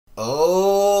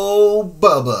Oh,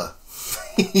 Bubba.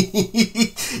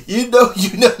 you know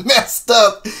messed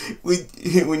up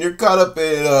when you're caught up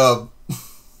in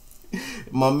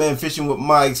my man Fishing with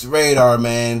Mike's radar,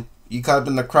 man. You caught up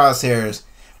in the crosshairs.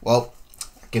 Well,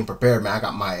 I can prepare, man. I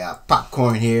got my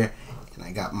popcorn here, and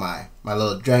I got my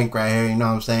little drink right here. You know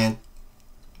what I'm saying?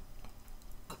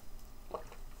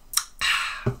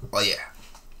 Oh yeah.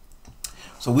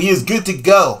 So we is good to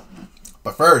go.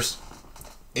 But first,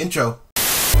 intro.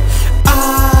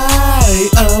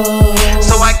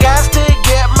 So I got to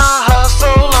get my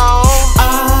hustle on.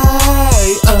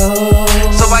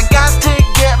 So I got to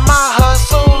get my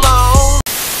hustle on.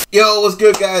 Yo, what's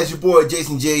good, guys? Your boy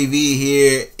Jason JV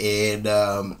here, and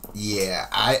yeah,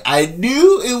 I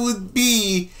knew it would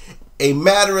be a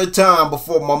matter of time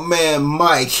before my man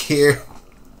Mike here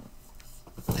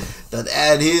to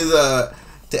add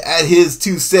his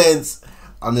 2 cents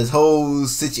on this whole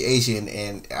situation,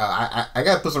 and I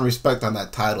gotta put some respect on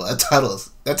that title. That title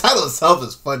itself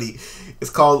is funny. It's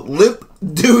called Limp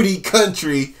Duty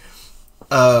Country.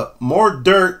 More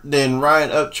dirt than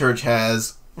Ryan Upchurch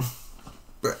has.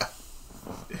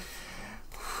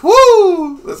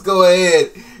 Woo! Let's go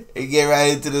ahead and get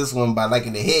right into this one by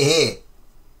liking the hit.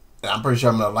 And I'm pretty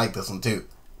sure I'm gonna like this one too.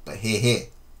 But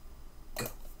hit. Go.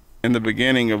 In the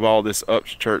beginning of all this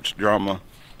Upchurch drama,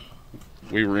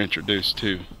 we were introduced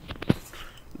to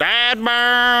Dad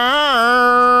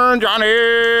Burn Johnny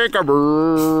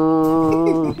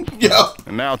Caboo. Yo.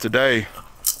 And now today,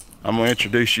 I'm gonna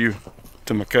introduce you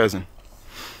to my cousin.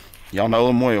 Y'all know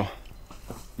him well.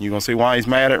 You're gonna see why he's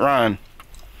mad at Ryan.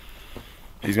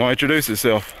 He's gonna introduce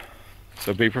himself,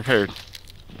 so be prepared.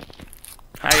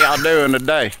 How y'all doing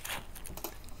today?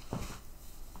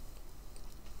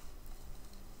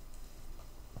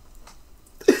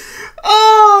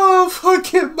 Oh,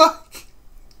 fucking Mike.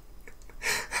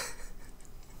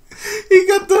 He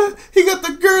got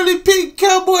the girly pink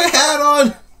cowboy hat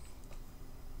on.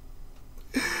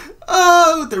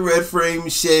 Oh, with the red frame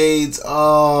shades.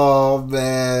 Oh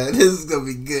man, this is gonna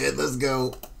be good. Let's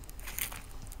go.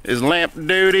 It's Limp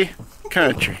Duty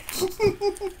Country.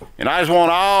 And I just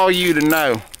want all you to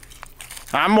know,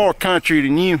 I'm more country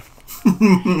than you.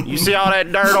 You see all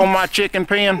that dirt on my chicken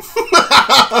pen?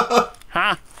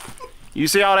 Huh? You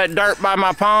see all that dirt by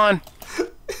my pond?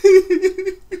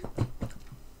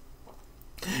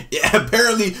 Yeah,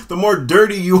 apparently the more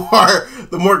dirty you are,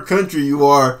 the more country you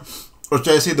are. Or should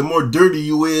I say the more dirty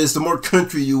you is, the more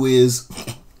country you is.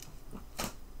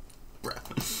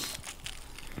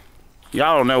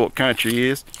 Y'all don't know what country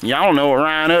is. Y'all don't know what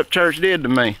Ryan Upchurch did to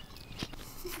me.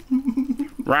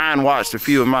 Ryan watched a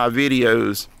few of my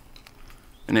videos,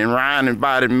 and then Ryan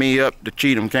invited me up to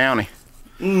Cheatham County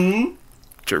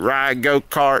to ride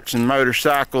go-karts and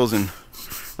motorcycles, and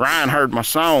Ryan heard my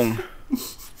song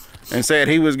and said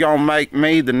he was gonna make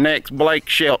me the next Blake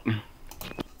Shelton.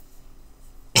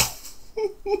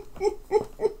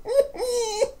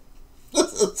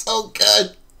 This is so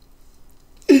good.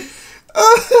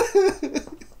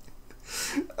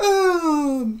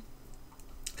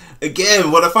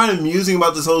 Again, what I find amusing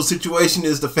about this whole situation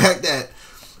is the fact that,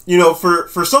 you know,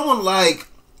 for someone like,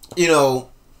 you know,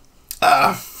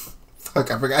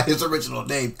 fuck, I forgot his original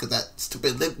name because that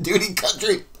stupid Limp Duty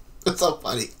Country. It's so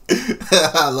funny.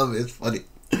 I love it. It's funny.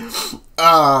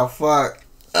 Fuck.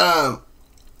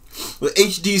 With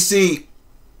HDC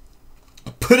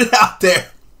put it out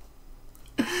there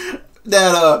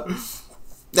that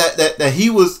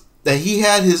he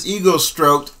had his ego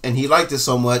stroked and he liked it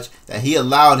so much that he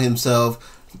allowed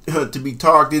himself to be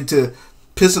talked into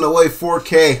pissing away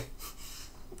 4K,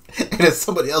 and it's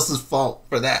somebody else's fault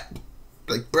for that.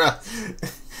 Like, bruh,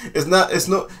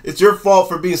 it's your fault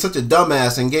for being such a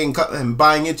dumbass and getting and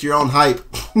buying into your own hype.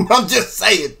 I'm just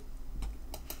saying.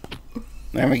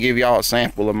 Let me give y'all a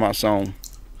sample of my song.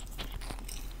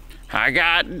 I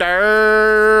got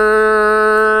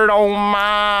dirt on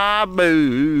my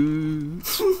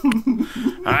boots.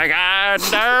 I got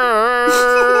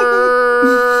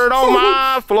dirt on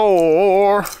my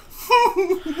floor.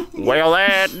 Well,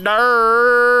 that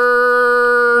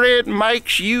dirt, it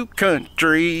makes you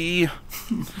country.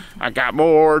 I got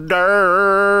more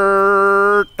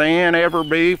dirt than ever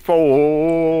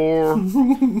before.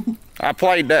 I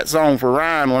played that song for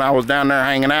Ryan when I was down there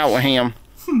hanging out with him.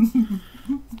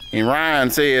 And Ryan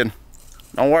said,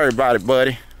 "Don't worry about it,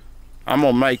 buddy. I'm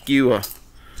gonna make you a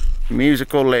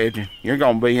musical legend. You're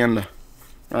gonna be in the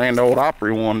Grand Ole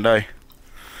Opry one day."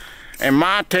 And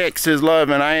my Texas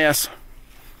loving ass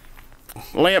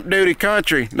Limp Duty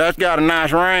Country, that's got a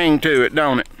nice ring to it,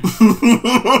 don't it?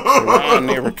 Ryan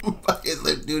never... Fucking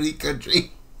Limp Duty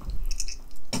Country.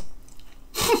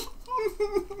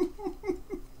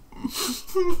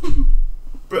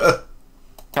 Bruh.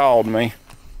 Called me.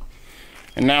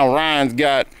 And now Ryan's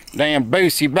got damn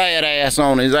Boosie Badass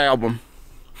on his album.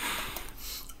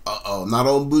 Uh-oh, not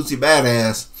on Boosie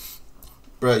Badass.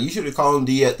 Bruh, you should have called him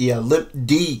the Limp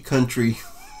D country.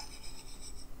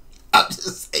 I'm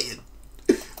just saying.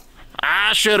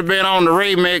 I should have been on the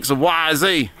remix of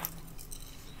YZ.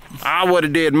 I would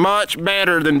have did much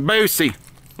better than Boosie.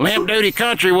 Limp Duty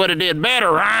Country would have did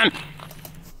better, Ryan.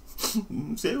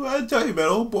 See what I tell you, man.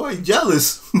 Old boy,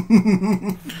 jealous.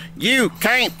 You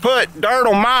can't put dirt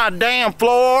on my damn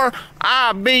floor.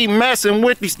 I be messing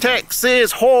with these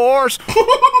Texas whores.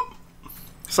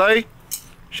 See?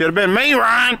 Should have been me,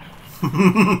 Ryan.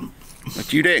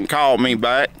 But you didn't call me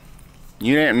back.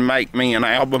 You didn't make me an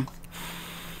album.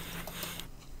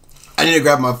 I need to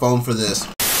grab my phone for this.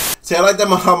 See, I like that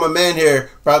how my man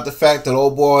here brought the fact that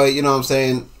old boy, you know what I'm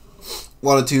saying,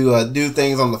 wanted to do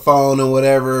things on the phone or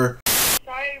whatever.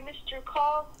 Sorry I missed your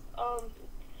call. I was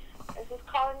just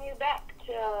calling you back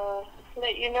to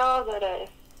let you know that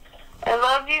I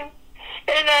love you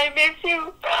and I miss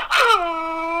you.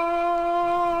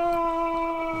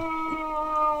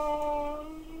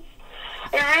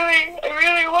 I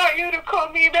really want you to call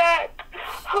me back.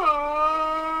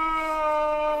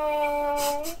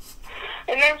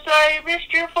 And I'm sorry I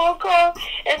missed your phone call,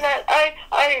 and that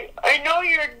I know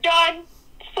you're done.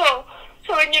 So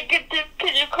when you get this,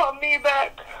 can you call me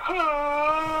back?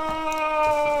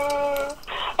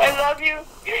 I love you,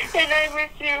 and I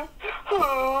miss you.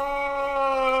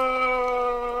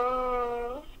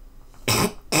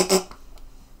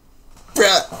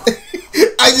 Bruh,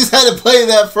 I just had to play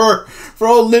that for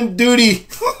old Limp Duty.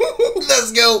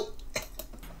 Let's go.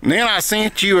 Then I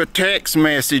sent you a text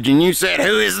message and you said,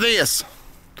 "Who is this?"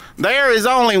 There is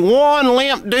only one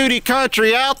Limp Duty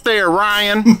Country out there,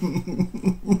 Ryan.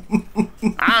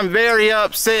 I'm very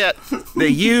upset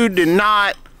that you did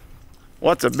not,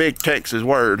 what's a big Texas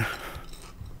word?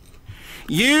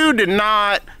 You did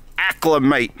not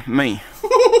acclimate me.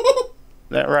 Is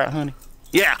that right, honey?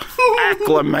 Yeah,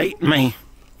 acclimate me.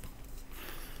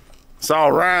 Saw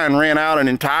Ryan rent out an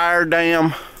entire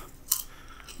damn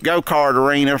go-kart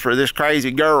arena for this crazy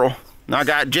girl. And I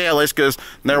got jealous because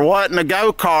there wasn't a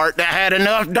go-kart that had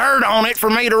enough dirt on it for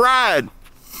me to ride.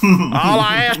 All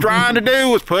I asked Ryan to do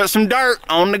was put some dirt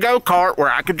on the go-kart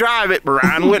where I could drive it, but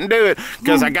Ryan wouldn't do it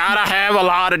because I gotta have a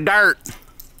lot of dirt.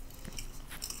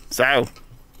 So,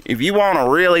 if you want to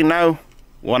really know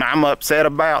what I'm upset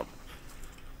about,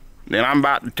 then I'm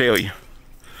about to tell you.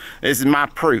 This is my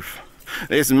proof.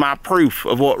 This is my proof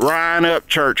of what Ryan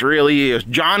Upchurch really is.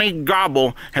 Johnny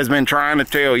Gobble has been trying to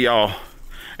tell y'all,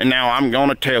 and now I'm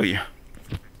gonna tell you.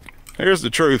 Here's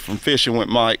the truth from Fishing with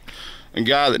Mike, a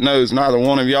guy that knows neither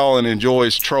one of y'all and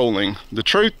enjoys trolling. The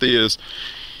truth is,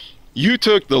 you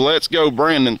took the Let's Go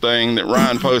Brandon thing that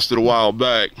Ryan posted a while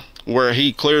back, where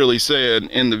he clearly said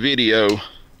in the video,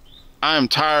 I am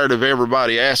tired of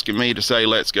everybody asking me to say,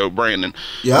 "Let's go, Brandon."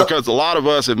 Yep. Because a lot of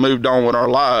us have moved on with our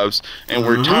lives, and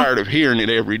we're tired of hearing it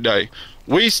every day.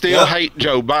 We still hate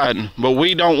Joe Biden, but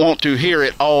we don't want to hear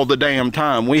it all the damn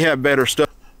time. We have better stuff.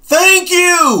 Thank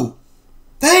you!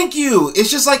 Thank you!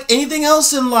 It's just like anything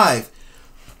else in life.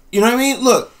 You know what I mean?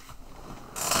 Look.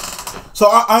 So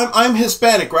I'm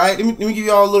Hispanic, right? Let me give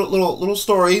y'all a little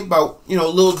story about, you know,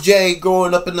 little Jay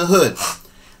growing up in the hood.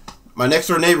 My next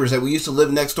door neighbors that we used to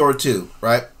live next door to,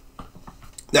 right?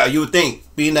 Now you would think,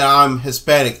 being that I'm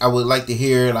Hispanic, I would like to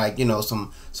hear, like, you know,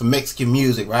 some Mexican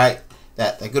music, right?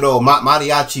 That good old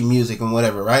mariachi music and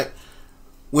whatever, right?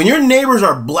 When your neighbors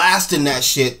are blasting that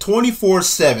shit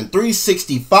 24/7,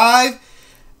 365,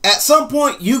 at some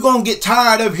point you gonna get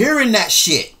tired of hearing that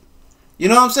shit. You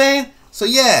know what I'm saying? So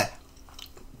yeah.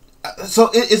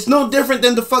 So it's no different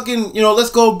than the fucking, you know, Let's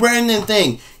Go Brandon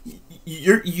thing.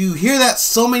 You hear that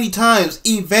so many times,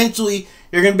 eventually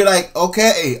you're gonna be like,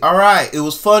 okay, all right, it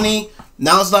was funny,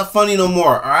 now it's not funny no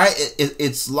more. All right,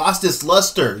 it's lost its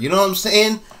luster. You know what I'm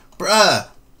saying, bruh?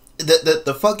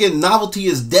 The fucking novelty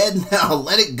is dead now.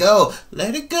 Let it go,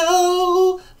 let it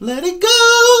go, let it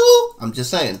go. I'm just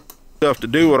saying. Stuff to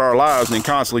do with our lives and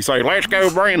constantly say, "Let's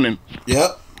go, Brandon."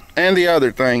 Yep. And the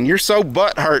other thing, you're so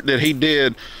butthurt that he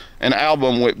did an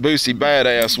album with Boosie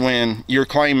Badass when you're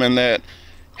claiming that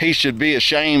he should be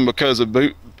ashamed because of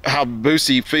how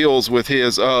Boosie feels with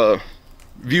his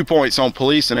viewpoints on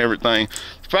police and everything.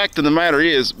 The fact of the matter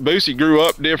is, Boosie grew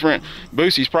up different.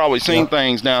 Boosie's probably seen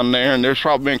things down there, and there's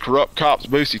probably been corrupt cops.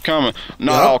 Boosie's coming.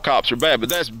 Not all cops are bad, but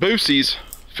that's Boosie's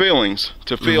feelings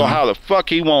to feel how the fuck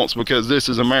he wants because this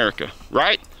is America,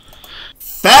 right?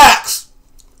 Facts!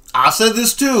 I said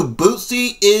this too.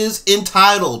 Boosie is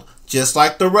entitled, just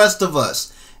like the rest of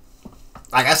us.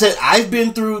 like I said, I've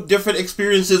been through different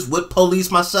experiences with police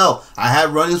myself. I had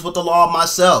run-ins with the law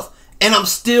myself. And I'm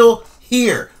still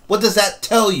here. What does that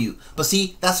tell you? But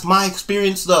see, that's my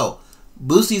experience though.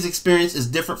 Boosie's experience is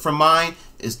different from mine,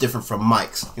 is different from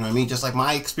Mike's. You know what I mean? Just like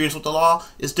my experience with the law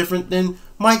is different than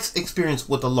Mike's experience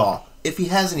with the law, if he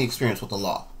has any experience with the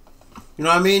law. You know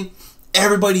what I mean?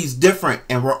 Everybody's different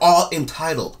and we're all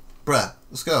entitled. Bruh,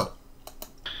 let's go.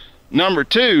 Number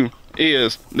 2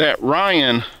 is that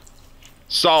Ryan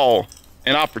saw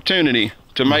an opportunity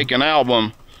to make an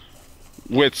album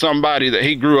with somebody that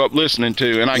he grew up listening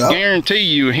to, and I guarantee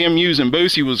you him using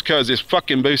Boosie was because it's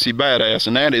fucking Boosie badass,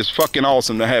 and that is fucking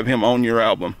awesome to have him on your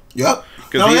album. Yep.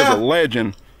 Because he is a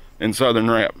legend in Southern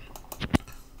rap.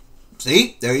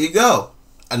 See, there you go.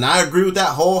 And I agree with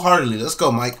that wholeheartedly. Let's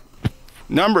go, Mike.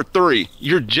 Number 3,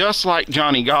 you're just like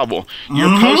Johnny Gobble.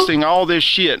 You're posting all this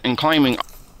shit and claiming...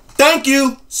 Thank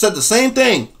you. Said the same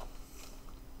thing.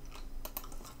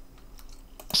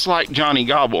 Just like Johnny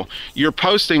Gobble. You're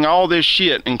posting all this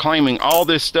shit and claiming all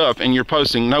this stuff, and you're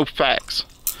posting no facts.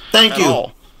 Thank you.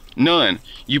 All. None.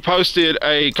 You posted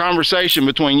a conversation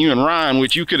between you and Ryan,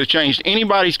 which you could have changed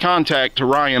anybody's contact to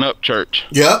Ryan Upchurch.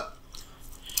 Yep.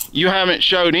 You haven't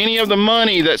showed any of the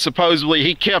money that supposedly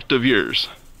he kept of yours.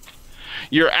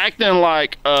 You're acting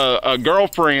like a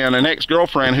girlfriend, an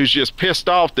ex-girlfriend who's just pissed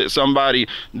off that somebody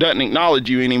doesn't acknowledge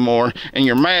you anymore, and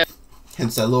you're mad.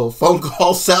 Hence that little phone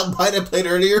call soundbite I played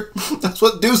earlier. That's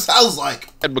what dude sounds like.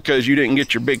 Because you didn't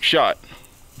get your big shot.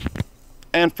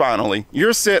 And finally,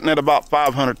 you're sitting at about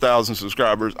 500,000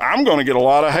 subscribers. I'm going to get a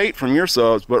lot of hate from your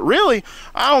subs, but really,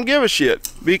 I don't give a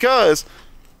shit because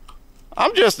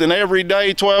I'm just an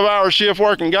everyday 12-hour shift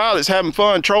working guy that's having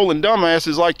fun trolling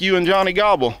dumbasses like you and Johnny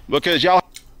Gobble because y'all...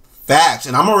 Facts.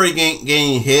 And I'm already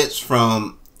getting hits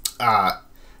from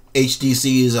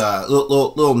HDC's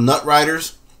little nut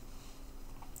riders.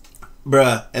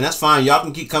 Bruh, and that's fine. Y'all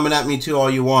can keep coming at me too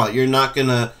all you want. You're not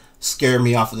gonna scare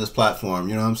me off of this platform.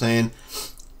 You know what I'm saying?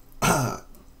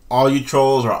 All you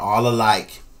trolls are all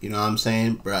alike. You know what I'm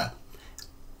saying? Bruh.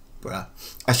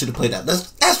 I should have played that.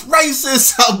 That's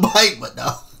racist, soundbite, but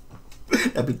no.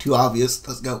 That'd be too obvious.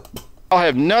 Let's go. I'll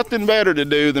have nothing better to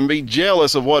do than be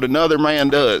jealous of what another man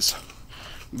does.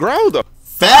 Grow the...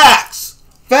 Facts!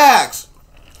 Facts!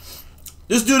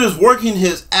 This dude is working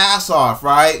his ass off,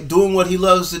 right? Doing what he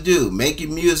loves to do.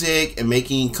 Making music and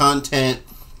making content,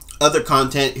 other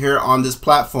content here on this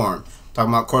platform.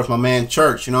 Talking about, of course, my man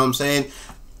Church, you know what I'm saying?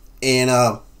 And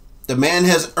the man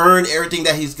has earned everything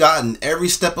that he's gotten. Every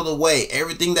step of the way.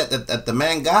 Everything that the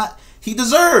man got, he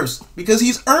deserves. Because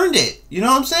he's earned it. You know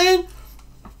what I'm saying?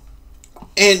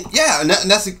 And yeah,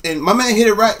 and my man hit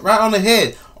it right on the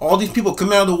head. All these people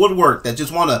coming out of the woodwork that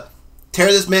just want to tear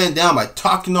this man down by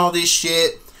talking all this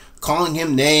shit, calling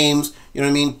him names, you know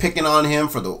what I mean, picking on him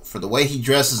for the way he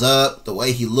dresses up, the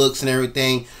way he looks and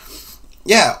everything.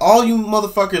 Yeah, all you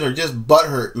motherfuckers are just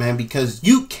butthurt, man, because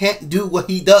you can't do what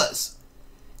he does.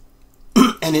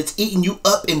 And it's eating you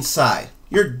up inside.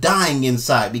 You're dying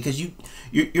inside because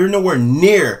you're nowhere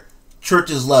near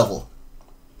Church's level.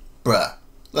 Bruh,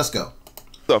 let's go.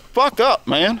 The fuck up,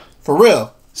 man. For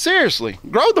real. Seriously,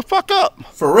 grow the fuck up.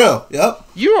 For real, yep.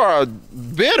 You are a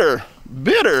bitter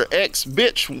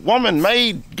ex-bitch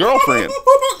woman-made girlfriend.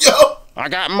 Yep. I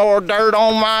got more dirt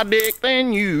on my dick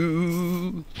than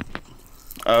you.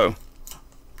 Oh.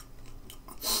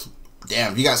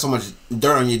 Damn, you got so much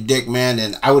dirt on your dick, man,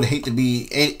 and I would hate to be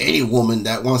any woman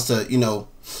that wants to, you know,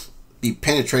 be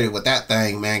penetrated with that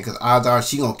thing, man, because odds are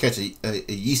she gonna catch a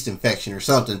yeast infection or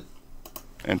something.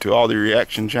 And to all the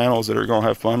reaction channels that are gonna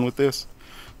have fun with this,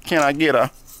 can I get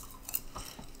a...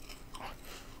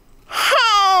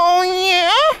 Oh,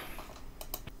 yeah?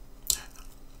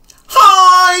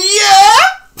 Oh, yeah?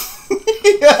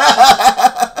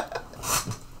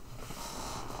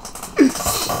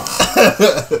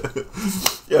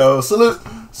 Yo,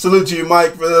 salute to you,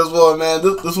 Mike, for this one, man.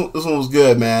 This one was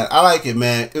good, man. I like it,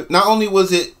 man. Not only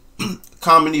was it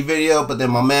comedy video, but then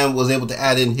my man was able to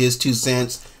add in his 2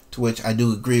 cents, to which I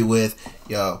do agree with.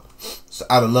 Yo, so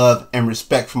out of love and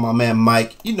respect for my man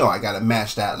Mike, you know I gotta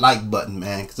mash that like button,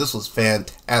 man, because this was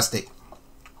fantastic.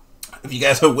 If you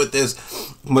guys are with this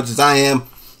as much as I am,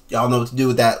 y'all know what to do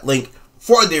with that link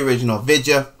for the original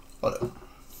video. Hold up.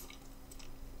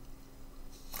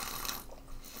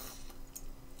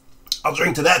 I'll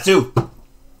drink to that too.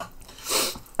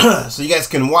 So you guys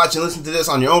can watch and listen to this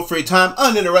on your own free time,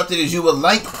 uninterrupted as you would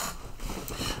like.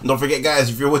 And don't forget, guys,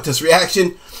 if you're with this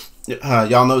reaction,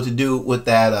 y'all know what to do with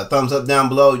that thumbs up down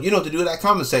below. You know what to do with that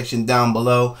comment section down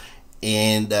below.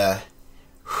 And I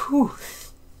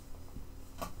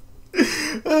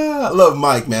love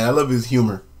Mike, man. I love his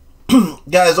humor.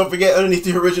 Guys, don't forget, underneath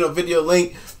the original video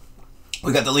link,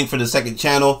 we got the link for the second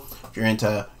channel. If you're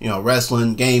into, you know,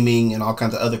 wrestling, gaming, and all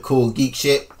kinds of other cool geek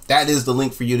shit, that is the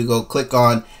link for you to go click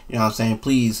on. You know what I'm saying?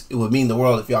 Please, it would mean the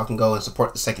world if y'all can go and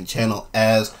support the second channel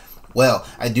as well.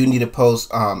 I do need to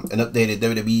post an updated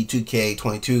WWE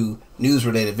 2K22 news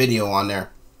related video on there.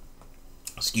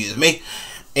 Excuse me.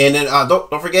 And then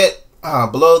don't forget,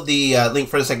 below the link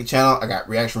for the second channel, I got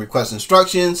reaction request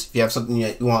instructions. If you have something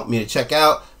that you want me to check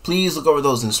out, please look over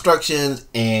those instructions.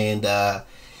 And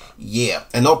yeah,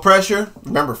 and no pressure.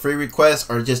 Remember, free requests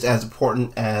are just as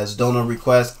important as donor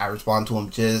requests. I respond to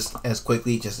them just as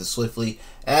quickly, just as swiftly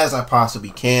as I possibly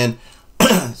can.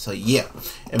 So yeah,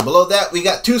 and below that we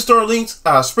got 2 store links,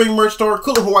 Spring Merch Store,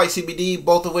 Cooler Hawaii CBD,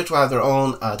 both of which will have their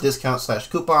own discount /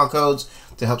 coupon codes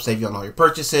to help save you on all your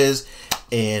purchases.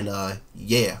 And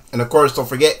yeah, and of course, don't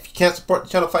forget, if you can't support the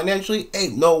channel financially, hey,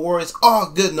 no worries, all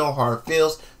good, no hard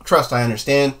feels. Trust, I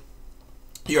understand.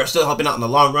 You are still helping out in the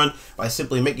long run by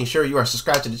simply making sure you are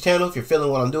subscribed to the channel if you're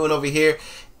feeling what I'm doing over here.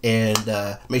 And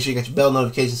make sure you got your bell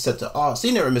notifications set to all so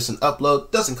you never miss an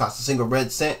upload. Doesn't cost a single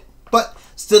red cent, but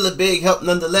still a big help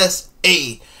nonetheless.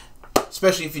 Hey,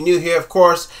 especially if you're new here, of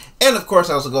course. And of course,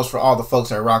 that also goes for all the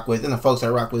folks I rock with in the folks I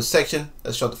rock with section.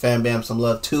 Let's show the fam bam some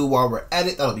love too while we're at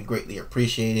it. That'll be greatly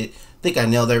appreciated. I think I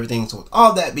nailed everything. So with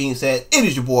all that being said, it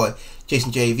is your boy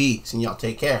Jason JV. So y'all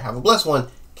take care. Have a blessed one.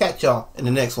 Catch y'all in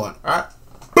the next one. All right.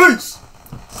 Peace.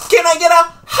 Can I get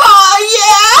a hi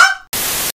yeah?